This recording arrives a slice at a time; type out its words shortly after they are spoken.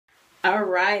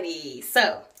Alrighty,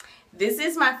 so this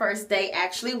is my first day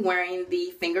actually wearing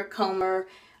the finger comber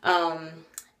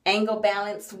angle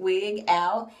balanced wig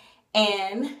out,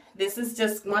 and this is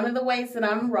just one of the ways that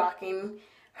I'm rocking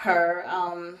her.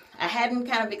 I hadn't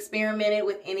kind of experimented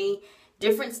with any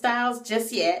different styles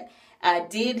just yet. I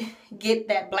did get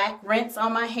that black rinse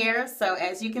on my hair, so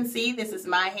as you can see, this is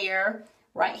my hair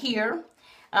right here.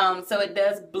 So it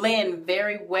does blend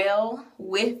very well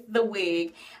with the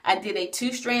wig. I did a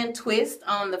 2-strand twist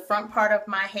on the front part of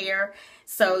my hair,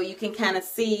 so you can kind of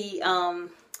see,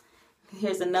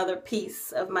 here's another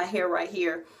piece of my hair right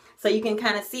here. So you can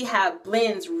kind of see how it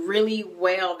blends really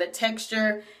well. The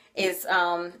texture is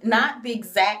not the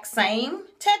exact same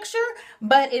texture,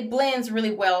 but it blends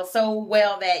really well, so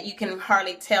well that you can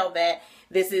hardly tell that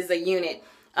this is a unit.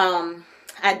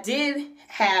 I did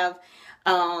have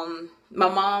my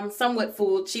mom somewhat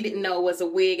fooled. She didn't know it was a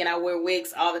wig, and I wear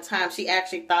wigs all the time. She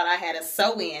actually thought I had a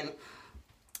sew-in.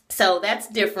 So that's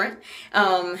different.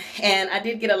 And I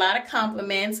did get a lot of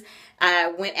compliments.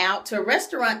 I went out to a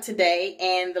restaurant today,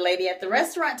 and the lady at the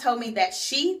restaurant told me that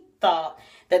she thought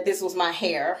that this was my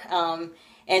hair.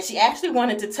 And she actually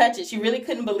wanted to touch it. She really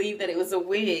couldn't believe that it was a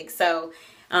wig. So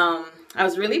I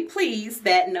was really pleased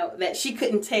that she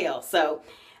couldn't tell. So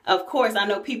of course, I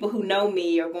know people who know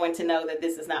me are going to know that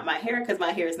this is not my hair, because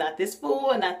my hair is not this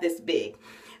full and not this big.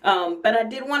 But I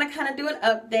did want to kind of do an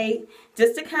update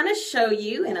just to kind of show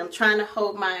you, and I'm trying to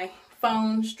hold my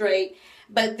phone straight.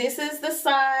 But this is the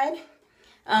side.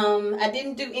 I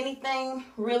didn't do anything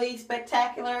really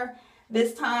spectacular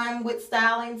this time with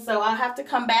styling, so I'll have to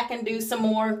come back and do some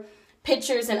more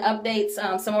pictures and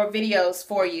updates, some more videos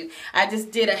for you. I just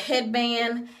did a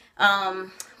headband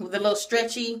with a little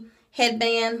stretchy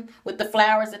headband with the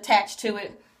flowers attached to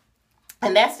it,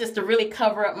 and that's just to really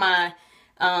cover up my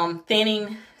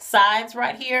thinning sides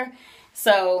right here,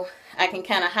 so I can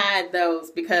kind of hide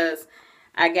those because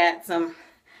I got some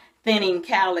thinning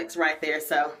cowlicks right there.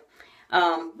 So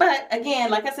but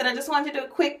again, like I said, I just wanted to do a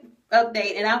quick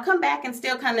update, and I'll come back and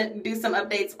still kind of do some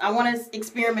updates. I want to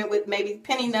experiment with maybe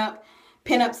pin-up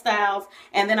styles,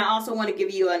 and then I also want to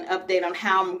give you an update on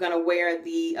how I'm going to wear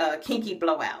the kinky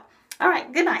blowout. All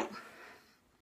right, good night.